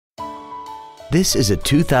This is a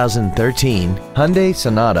 2013 Hyundai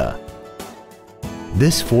Sonata.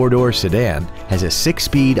 This four-door sedan has a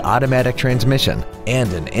 6-speed automatic transmission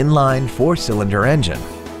and an inline 4-cylinder engine.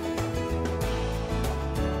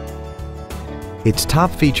 Its top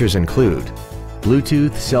features include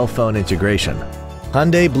Bluetooth cell phone integration,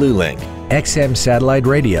 Hyundai BlueLink, XM satellite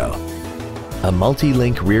radio, a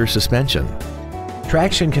multi-link rear suspension,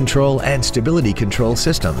 traction control and stability control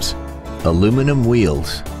systems, aluminum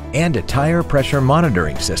wheels, and a tire pressure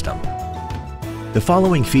monitoring system. The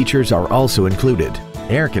following features are also included: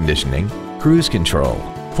 air conditioning, cruise control,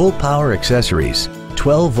 full power accessories,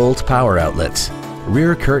 12-volt power outlets,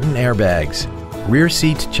 rear curtain airbags, rear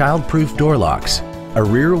seat child-proof door locks, a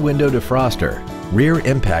rear window defroster, rear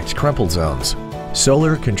impact crumple zones,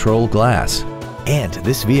 solar control glass, and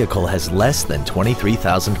this vehicle has less than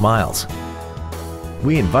 23,000 miles.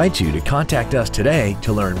 We invite you to contact us today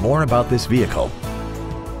to learn more about this vehicle.